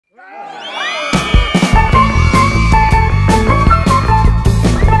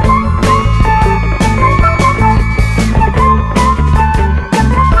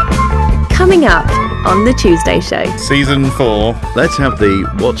on The Tuesday Show. Season 4. Let's have the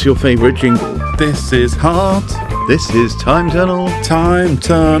What's Your Favourite Jingle? This is hard. This is Time Tunnel. Time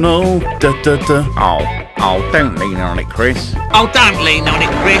Tunnel. Da da da. Oh, don't lean on it, Chris. Oh, don't lean on it,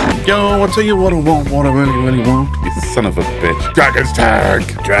 Chris. Yo, I'll tell you what I want, what I really want. You son of a bitch. Dragon's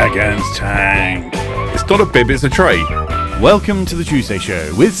Tank. Dragon's Tank. It's not a bib, it's a tray. Welcome to The Tuesday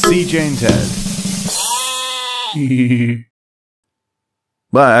Show with CJ and Ted.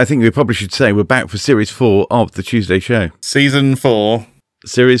 Well, I think we probably should say we're back for Series 4 of The Tuesday Show. Season 4.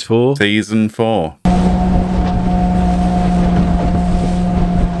 Series 4. Season 4.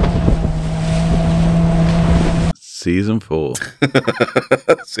 Season 4.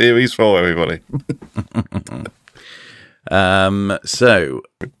 Series 4, everybody.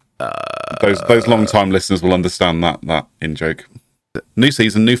 Those long-time listeners will understand that in-joke. New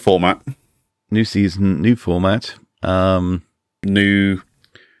season, new format. New season, new format. New...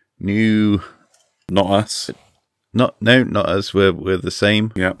 Not us. Not us. We're the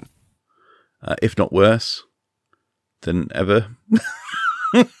same. Yep. If not worse than ever.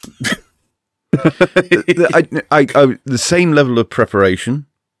 The same level of preparation.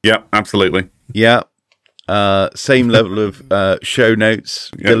 Yeah, absolutely. Yeah. Same level of show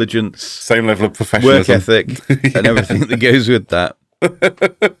notes, yep. Diligence. Same level of professionalism. Work ethic, and everything that goes with that.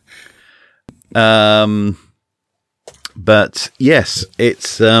 But yes,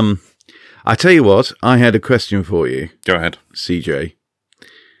 it's... I tell you what, I had a question for you. Go ahead. CJ.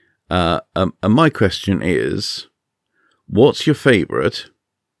 And my question is, what's your favourite...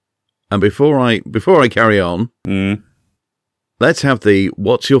 And before I carry on, let's have the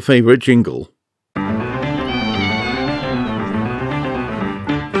What's Your Favourite Jingle?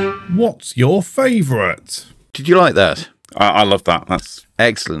 What's your favourite? Did you like that? I love that. That's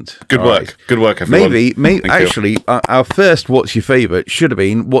excellent. Good All work. Right. Good work, everyone. Maybe actually, our first What's Your Favourite should have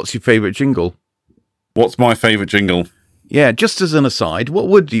been What's Your Favourite Jingle? What's my favourite jingle? Yeah, just as an aside, what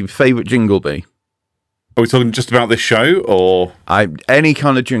would your favourite jingle be? Are we talking just about this show, or any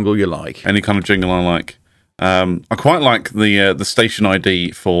kind of jingle you like? Any kind of jingle I like. I quite like the station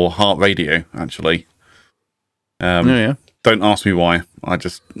ID for Heart Radio. Actually, yeah. Don't ask me why. I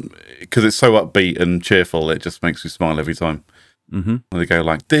just because it's so upbeat and cheerful, it just makes me smile every time. Mm-hmm. They go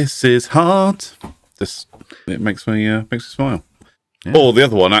like, "This is Heart." It makes me smile. Yeah. Or the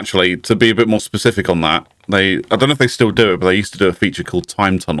other one, actually, to be a bit more specific on that, I don't know if they still do it, but they used to do a feature called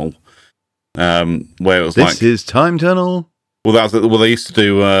Time Tunnel. Where it was this is Time Tunnel. Well, they used to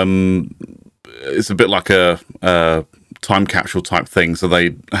do. It's a bit like a time capsule type thing. So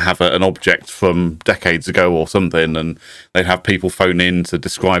they have an object from decades ago or something, and they'd have people phone in to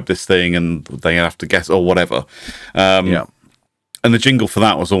describe this thing, and they have to guess or whatever. Yeah. And the jingle for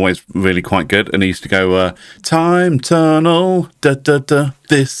that was always really quite good. And he used to go, "Time Tunnel, da da da.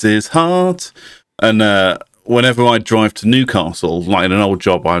 This is Heart," and whenever I drive to Newcastle, like in an old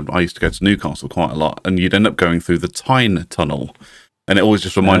job, I used to go to Newcastle quite a lot, and you'd end up going through the Tyne Tunnel, and it always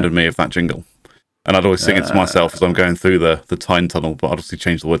just reminded me of that jingle. And I'd always sing it to myself as I'm going through the Tyne Tunnel, but I'd obviously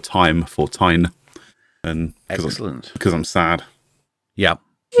change the word time for Tyne. And excellent. Because I'm sad. Yeah.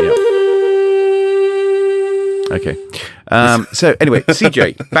 Okay. So anyway,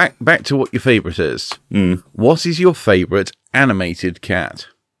 CJ, back to what your favourite is. What is your favourite animated cat?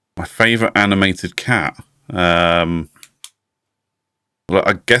 My favourite animated cat? Well,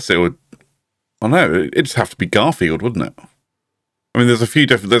 I guess it would. I know it'd just have to be Garfield, wouldn't it? I mean, there's a few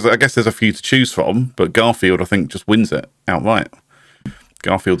different. I guess there's a few to choose from, but Garfield, I think, just wins it outright.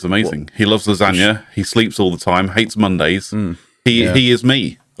 Garfield's amazing. He loves lasagna. He sleeps all the time. Hates Mondays. He is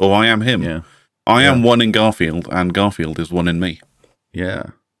me, or I am him. Yeah. I am one in Garfield, and Garfield is one in me. Yeah.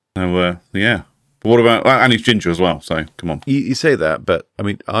 So yeah. But what about? And he's ginger as well. So come on. You say that, but I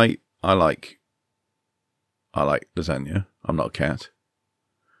mean, I like lasagna. I'm not a cat.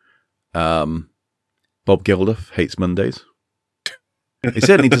 Bob Geldof hates Mondays. He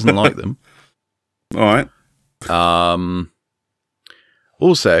certainly doesn't like them. All right.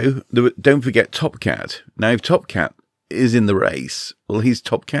 Also, don't forget Top Cat. Now, if Top Cat is in the race, well, he's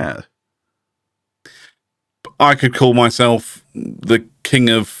Top Cat. I could call myself the king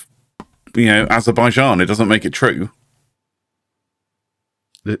of, Azerbaijan. It doesn't make it true.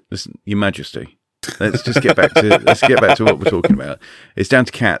 Listen, Your Majesty. Let's get back to what we're talking about. It's down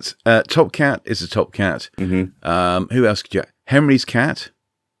to cats. Top Cat is a top cat. Mm-hmm. Who else could you? Henry's cat.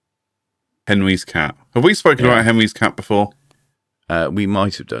 Henry's cat. Have we spoken about Henry's cat before? We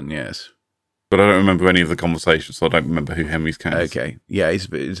might have done, yes. But I don't remember any of the conversations, so I don't remember who Henry's cat is. Okay, yeah, it's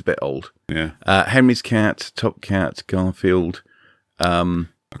a bit old. Yeah. Henry's cat, Top Cat, Garfield. I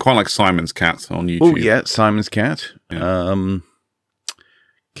quite like Simon's cat on YouTube. Oh yeah, Simon's cat. Yeah.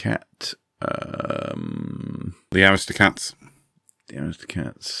 Cat. The Aristocats. The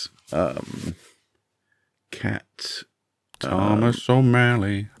Aristocats. Cat. Thomas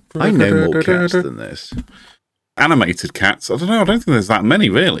O'Malley. I know more cats than this. Animated cats. I don't know. I don't think there's that many,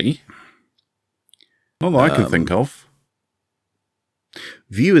 really. Not that I can think of.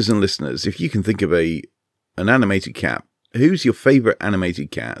 Viewers and listeners, if you can think of an animated cat, who's your favourite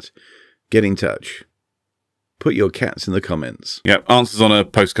animated cat? Get in touch. Put your cats in the comments. Yeah, answers on a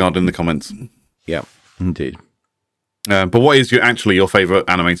postcard in the comments. Yeah, indeed. But what is actually your favourite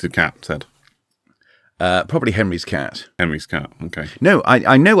animated cat, Ted? Probably Henry's cat. Henry's cat, okay. No,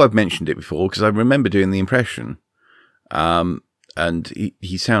 I know I've mentioned it before because I remember doing the impression. And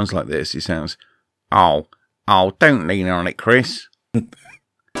he sounds like this. He sounds, oh, don't lean on it, Chris.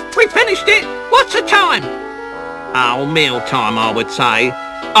 We finished it. What's the time? Oh, meal time, I would say.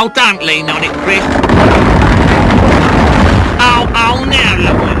 Oh, don't lean on it, Chris. Oh, now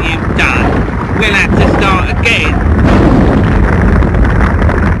look what you've done. We'll have to start again.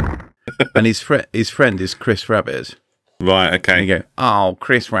 And his friend is Chris Rabbit. Right, okay. And you go, oh,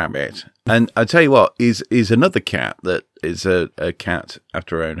 Chris Rabbit. And I tell you what, is another cat that is a cat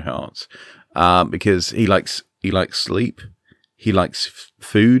after her own heart, because he likes sleep, he likes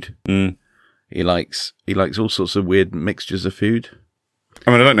food, he likes all sorts of weird mixtures of food.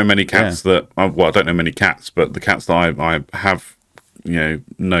 I mean, I don't know many cats that. Well, I don't know many cats, but the cats that I have,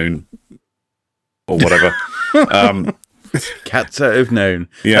 known or whatever. Cats I have known.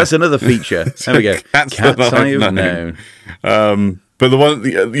 Yeah. That's another feature. There we go. Cats I that have known. But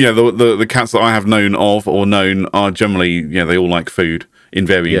the cats that I have known of or known are generally, they all like food in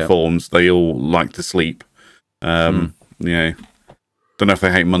varying forms. They all like to sleep. Don't know if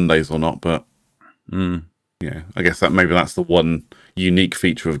they hate Mondays or not, but I guess maybe that's the one unique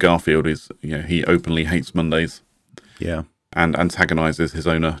feature of Garfield is, he openly hates Mondays. Yeah. And antagonises his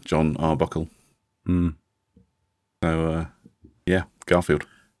owner, John Arbuckle. So, Garfield.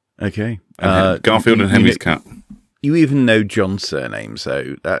 Okay. Garfield and Henry's cat. You even know John's surname,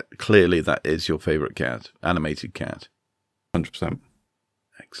 so clearly that is your favourite cat, animated cat. 100%.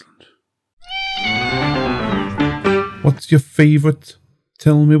 Excellent. What's your favourite?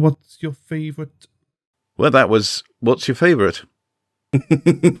 Tell me what's your favourite? Well, that was, what's your favourite?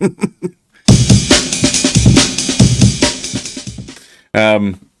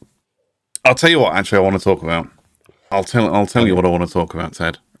 I'll tell you what, actually, I want to talk about. I'll tell you what I want to talk about,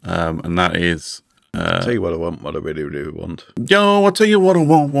 Ted. And that is... I'll tell you what I want, what I really, really want. Yo, I'll tell you what I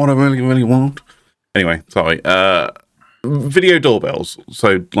want, what I really, really want. Anyway, sorry. Video doorbells.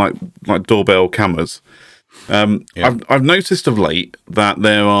 So, like doorbell cameras. I've noticed of late that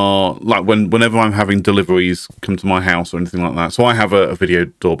there are, like, whenever I'm having deliveries come to my house or anything like that. So I have a video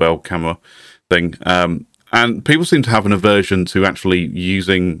doorbell camera thing. And people seem to have an aversion to actually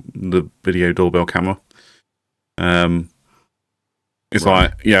using the video doorbell camera. It's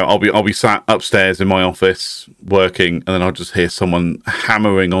right. I'll be sat upstairs in my office working, and then I'll just hear someone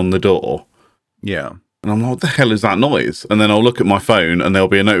hammering on the door. Yeah. And I'm like, what the hell is that noise? And then I'll look at my phone, and there'll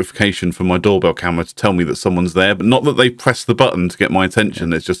be a notification from my doorbell camera to tell me that someone's there, but not that they pressed the button to get my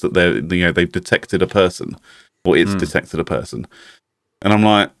attention. It's just that they've detected a person, or it's detected a person. And I'm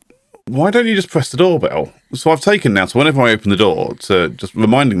like, why don't you just press the doorbell? So I've taken now, so whenever I open the door, to just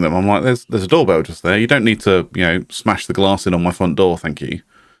reminding them, I'm like, there's a doorbell just there. You don't need to, smash the glass in on my front door, thank you.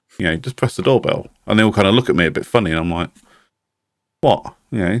 Just press the doorbell. And they all kind of look at me a bit funny, and I'm like, what?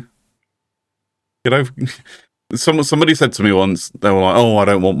 Somebody said to me once, they were like, oh, I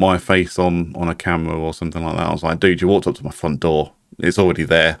don't want my face on a camera or something like that. I was like, dude, you walked up to my front door. It's already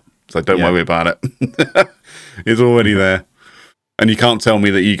there, so don't worry about it. It's already there. And you can't tell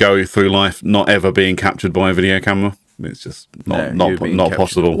me that you go through life not ever being captured by a video camera. It's just not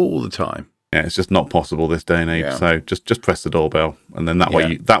possible all the time. Yeah, it's just not possible this day and age. Yeah. So just press the doorbell, and then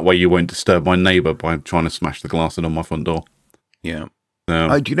that way you won't disturb my neighbour by trying to smash the glass in on my front door. Yeah.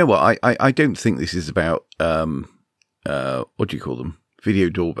 Do you know what? I don't think this is about what do you call them? Video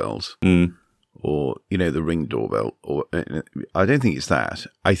doorbells, or the Ring doorbell, or I don't think it's that.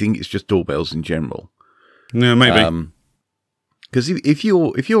 I think it's just doorbells in general. Yeah, maybe. Because if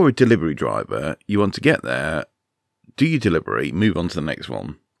you're a delivery driver, you want to get there, do your delivery, move on to the next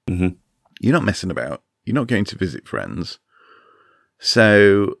one. Mm-hmm. You're not messing about. You're not going to visit friends.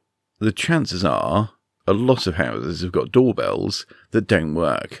 So the chances are a lot of houses have got doorbells that don't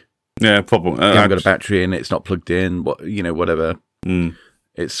work. Yeah, probably. You haven't got a battery in, it's not plugged in, whatever.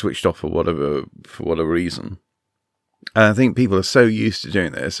 It's switched off for whatever reason. And I think people are so used to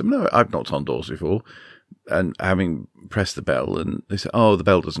doing this. I mean, I've knocked on doors before and having pressed the bell, and they say, oh, the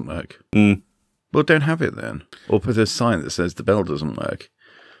bell doesn't work. Well, don't have it then. Or put a sign that says the bell doesn't work.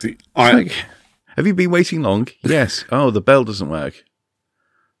 Like, have you been waiting long? Yes. Oh, the bell doesn't work.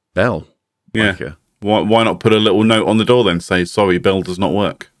 Bell. Yeah. Like why not put a little note on the door then? Say, sorry, bell does not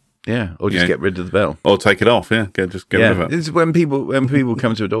work. yeah. Or just get rid of the bell. Or take it off. Yeah. Just get rid of it. This is when people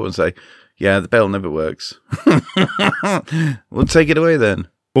come to a door and say, yeah, the bell never works. We'll take it away then.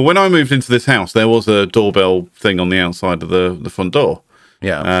 Well, when I moved into this house, there was a doorbell thing on the outside of the front door.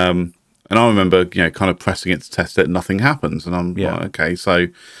 Yeah. And I remember, kind of pressing it to test it, and nothing happens. And I'm like, okay, so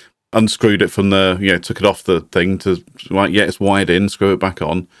unscrewed it from took it off the thing to, it's wired in, screw it back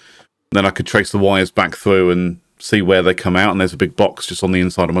on. Then I could trace the wires back through and see where they come out. And there's a big box just on the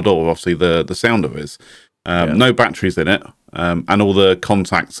inside of my door, obviously the sounder is. No batteries in it. And all the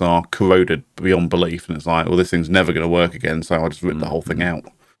contacts are corroded beyond belief. And it's like, well, this thing's never going to work again. So I just ripped the whole thing out.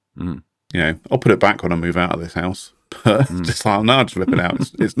 I'll put it back when I move out of this house. But just like, no, I'll just rip it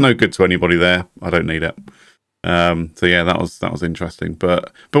out. It's no good to anybody there. I don't need it. So yeah, that was interesting.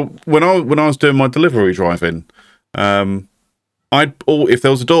 But when I was doing my delivery driving, if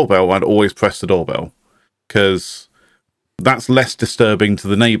there was a doorbell, I'd always press the doorbell, because that's less disturbing to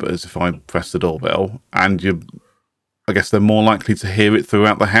the neighbours if I press the doorbell, and I guess they're more likely to hear it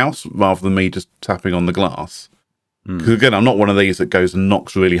throughout the house rather than me just tapping on the glass. Because again, I'm not one of these that goes and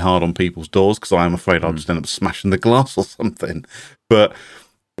knocks really hard on people's doors, because I am afraid I'll just end up smashing the glass or something. But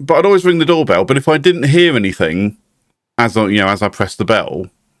I'd always ring the doorbell. But if I didn't hear anything as I pressed the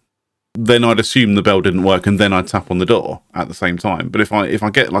bell, then I'd assume the bell didn't work, and then I'd tap on the door at the same time. But if I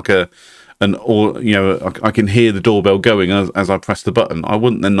get like I can hear the doorbell going as I press the button, I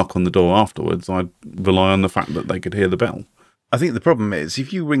wouldn't then knock on the door afterwards. I'd rely on the fact that they could hear the bell. I think the problem is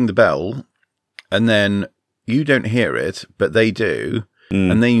if you ring the bell and then you don't hear it, but they do,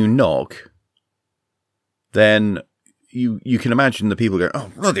 and then you knock, then you can imagine the people go,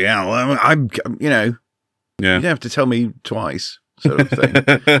 oh, bloody hell, you don't have to tell me twice, sort of thing.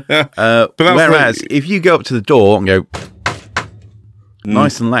 Whereas if you go up to the door and go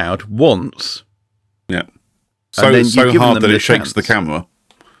nice and loud once, so hard that it shakes the camera.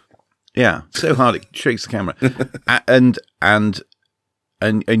 Yeah, so hard it shakes the camera,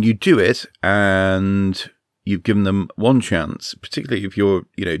 and you do it, and you've given them one chance, particularly if you're,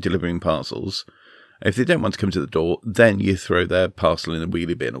 delivering parcels. If they don't want to come to the door, then you throw their parcel in a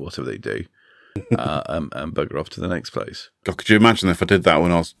wheelie bin or whatever they do, and bugger off to the next place. God, could you imagine if I did that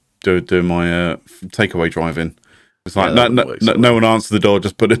when I was doing my takeaway driving? It's like, no one answered the door,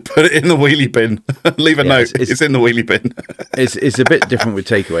 just put it in the wheelie bin. Leave a note, it's in the wheelie bin. it's a bit different with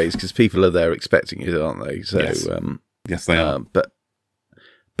takeaways, because people are there expecting it, aren't they? So, yes, they are.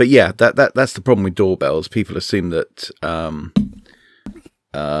 But yeah, that's the problem with doorbells. People assume that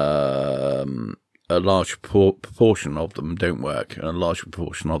a large proportion of them don't work, and a large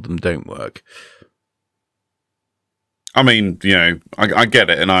proportion of them don't work. I mean, I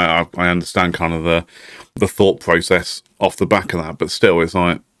get it, and I understand kind of the thought process off the back of that, but still, it's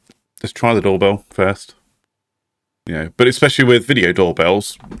like, just try the doorbell first. But especially with video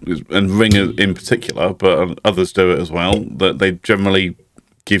doorbells, and Ring in particular, but others do it as well, that they generally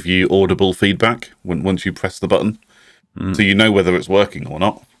give you audible feedback once you press the button, so you know whether it's working or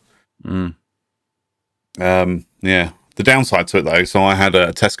not. The downside to it, though, so I had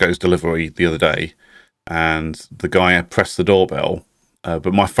a Tesco's delivery the other day, and the guy had pressed the doorbell,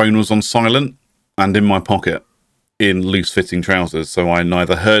 but my phone was on silent and in my pocket in loose-fitting trousers, so I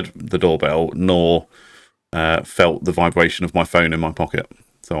neither heard the doorbell nor felt the vibration of my phone in my pocket.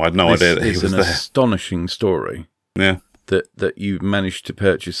 So I had no idea that he was there. It's an astonishing story. Yeah. That you managed to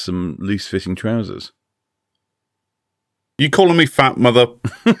purchase some loose-fitting trousers. You calling me fat, mother?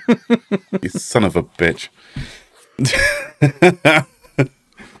 You son of a bitch.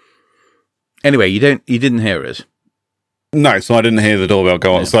 Anyway, you didn't hear it. No, so I didn't hear the doorbell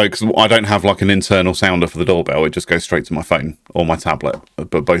go on. So, because I don't have like an internal sounder for the doorbell, it just goes straight to my phone or my tablet.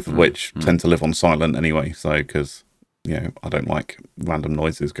 But both of which tend to live on silent anyway. So, because I don't like random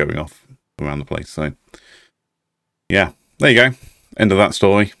noises going off around the place. So, yeah, there you go. End of that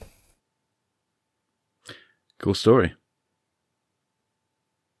story. Cool story.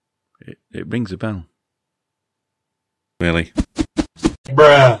 It rings a bell. Really?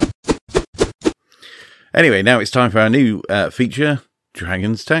 Bruh. Anyway, now it's time for our new feature,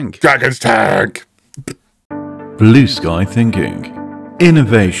 Dragon's Tank. Dragon's Tank! Blue sky thinking,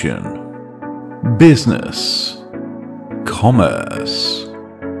 innovation, business, commerce,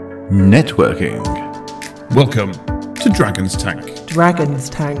 networking. Welcome to Dragon's Tank. Dragon's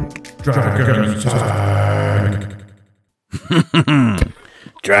Tank. Dragon's Tank.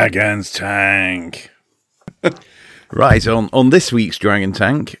 Dragon's Tank. Right, on this week's Dragon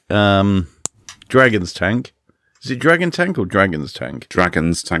Tank, Dragon's Tank, Is it Dragon Tank or Dragon's Tank?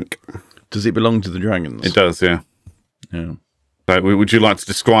 Dragon's Tank. Does it belong to the dragons? It does, yeah. Yeah. So, would you like to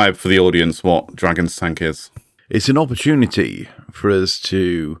describe for the audience what Dragon's Tank is? It's an opportunity for us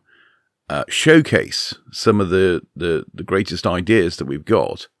to showcase some of the greatest ideas that we've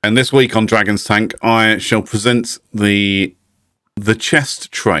got. And this week on Dragon's Tank, I shall present the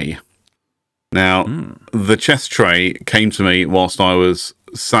chest tray. Now, the chest tray came to me whilst I was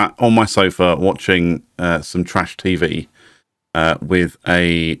sat on my sofa watching some trash TV with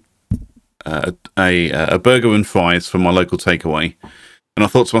a burger and fries from my local takeaway. And I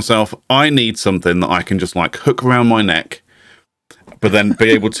thought to myself, I need something that I can just like hook around my neck, but then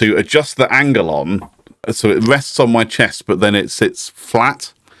be able to adjust the angle on so it rests on my chest, but then it sits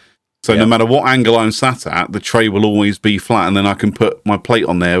flat. So no matter what angle I'm sat at, the tray will always be flat, and then I can put my plate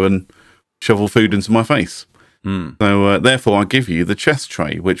on there and shovel food into my face. So therefore, I give you the chest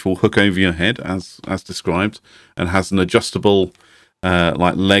tray, which will hook over your head as described, and has an adjustable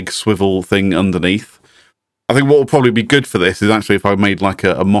like leg swivel thing underneath. I think what will probably be good for this is actually if I made like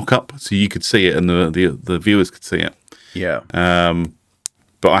a mock-up, so you could see it and the viewers could see it. Yeah.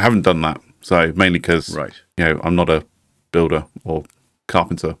 But I haven't done that, so mainly because I'm not a builder or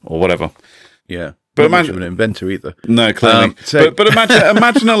carpenter or whatever. Yeah. But not much of an inventor either. No, clearly. But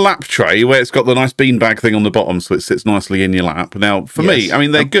imagine a lap tray where it's got the nice beanbag thing on the bottom, so it sits nicely in your lap. Now, for me, I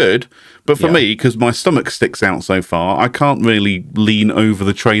mean they're good, but for me, because my stomach sticks out so far, I can't really lean over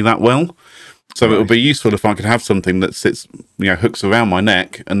the tray that well. So it would be useful if I could have something that sits, hooks around my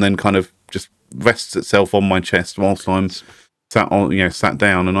neck and then kind of just rests itself on my chest whilst I'm sat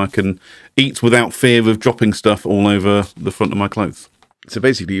down, and I can eat without fear of dropping stuff all over the front of my clothes. So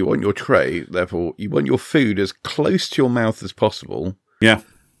basically, you want your tray, therefore, you want your food as close to your mouth as possible. Yeah.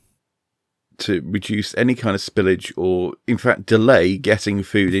 To reduce any kind of spillage or, in fact, delay getting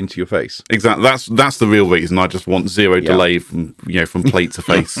food into your face. Exactly. That's the real reason. I just want zero delay from plate to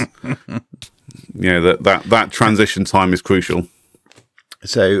face. That transition time is crucial.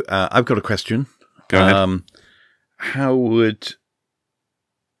 So I've got a question. Go ahead. How would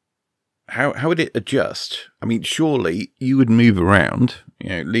it adjust? I mean, surely you would move around,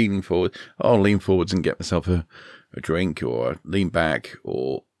 leaning forward. I'll lean forwards and get myself a drink, or lean back,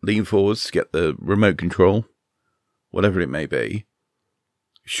 or lean forwards to get the remote control, whatever it may be.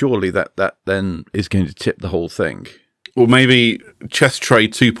 Surely that then is going to tip the whole thing. Well, maybe Chest Tray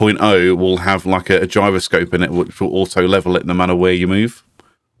 2.0 will have like a gyroscope in it, which will auto level it no matter where you move.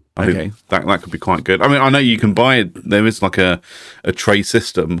 I think that could be quite good. I mean, I know you can buy it. There is like a tray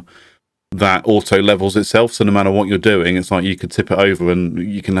system that auto levels itself, so no matter what you're doing, it's like you could tip it over and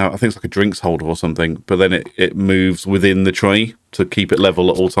you can have, I think it's like a drinks holder or something, but then it moves within the tray to keep it level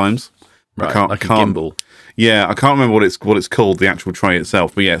at all times. Right, like a gimbal. Yeah, I can't remember what it's called, the actual tray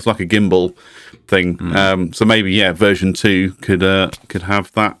itself, but yeah, it's like a gimbal thing. So maybe version 2 could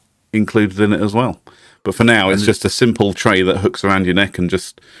have that included in it as well. But for now, it's just a simple tray that hooks around your neck, and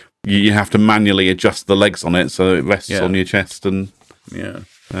just you have to manually adjust the legs on it so it rests on your chest and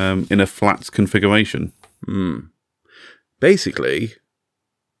in a flat configuration. Basically,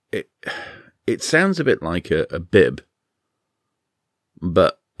 it sounds a bit like a bib,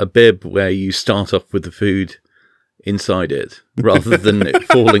 but a bib where you start off with the food inside it rather than it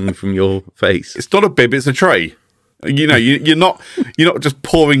falling from your face. It's not a bib; it's a tray. You're not just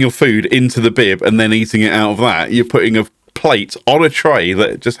pouring your food into the bib and then eating it out of that. You're putting a plate on a tray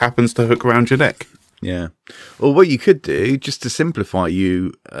that just happens to hook around your neck. Yeah. Well, what you could do, just to simplify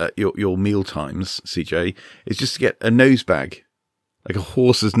your meal times, CJ, is just to get a nose bag, like a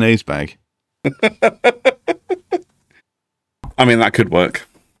horse's nose bag. I mean, that could work.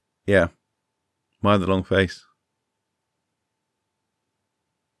 Yeah. Why the long face?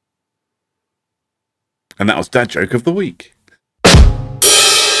 And that was Dad Joke of the Week.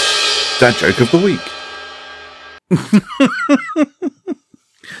 Dad Joke of the Week.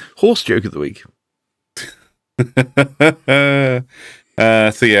 Horse Joke of the Week. So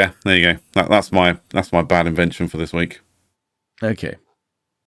yeah, there you go. That's my bad invention for this week. Okay.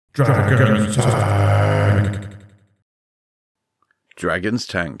 Dragon's Tank. Dragon's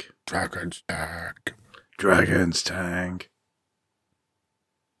Tank. Dragon's Tank. Dragon's Tank.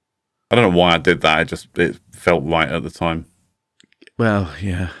 I don't know why I did that. It felt right at the time. Well,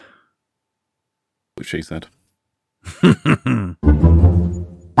 yeah. What she said. I'll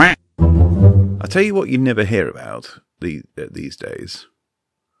tell you what you never hear about these days.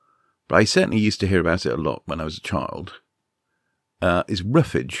 But I certainly used to hear about it a lot when I was a child. Is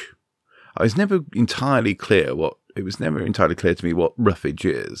roughage. It was never entirely clear to me what roughage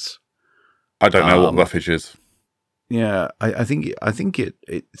is. I don't know what roughage is. Yeah, I think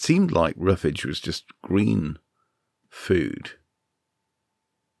it seemed like roughage was just green food.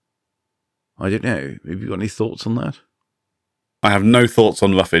 I don't know. Have you got any thoughts on that? I have no thoughts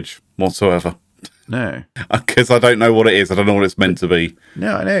on roughage whatsoever. No. Because I don't know what it is. I don't know what it's meant to be.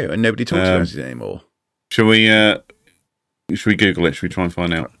 No, I know. And nobody talks about it anymore. Should we Google it? Should we try and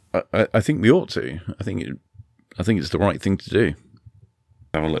find out? I think we ought to. I think it's the right thing to do.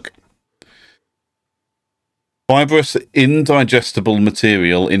 Have a look. Fibrous indigestible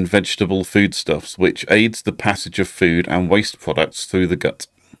material in vegetable foodstuffs, which aids the passage of food and waste products through the gut.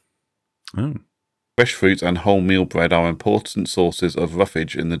 Oh. Fresh fruit and wholemeal bread are important sources of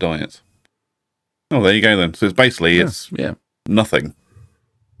roughage in the diet. Oh, there you go then. So it's basically it's nothing.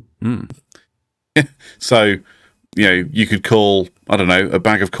 So, you could call, I don't know, a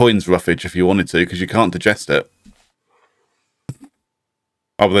bag of coins roughage if you wanted to, because you can't digest it.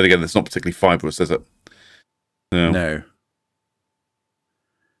 Oh, but then again, it's not particularly fibrous, is it? No.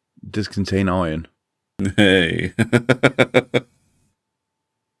 It does contain iron. Hey.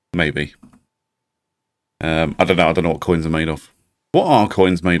 Maybe. I don't know. I don't know what coins are made of. What are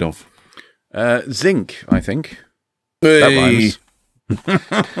coins made of? Zinc, I think. Hey. That rhymes.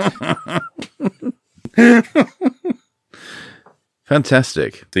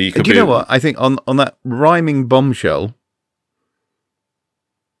 Fantastic. So you Do you know what? I think on that rhyming bombshell,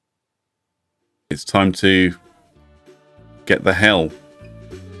 it's time to get the hell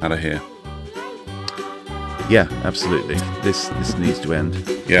out of here. Yeah, absolutely. This needs to end.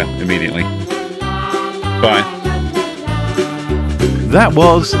 Yeah, immediately. Bye. That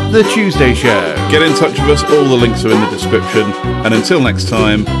was The Tuesday Show. Get in touch with us. All the links are in the description. And until next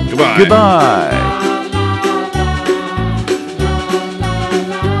time, goodbye. Goodbye.